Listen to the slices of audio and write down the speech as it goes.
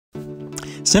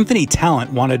Symphony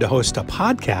Talent wanted to host a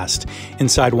podcast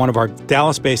inside one of our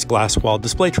Dallas-based glass wall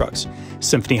display trucks.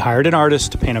 Symphony hired an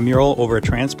artist to paint a mural over a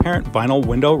transparent vinyl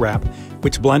window wrap,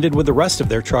 which blended with the rest of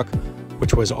their truck,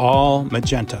 which was all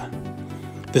magenta.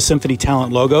 The Symphony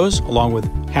Talent logos, along with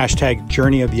hashtag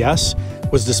Journey of Yes,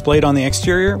 was displayed on the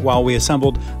exterior while we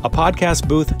assembled a podcast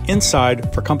booth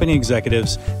inside for company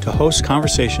executives to host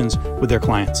conversations with their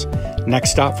clients.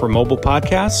 Next stop for mobile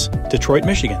podcasts, Detroit,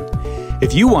 Michigan.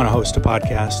 If you want to host a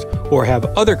podcast or have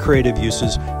other creative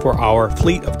uses for our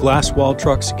fleet of glass wall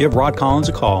trucks, give Rod Collins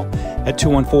a call at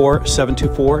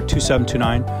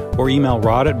 214-724-2729 or email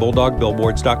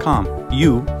rod@bulldogbillboards.com.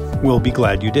 You will be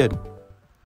glad you did.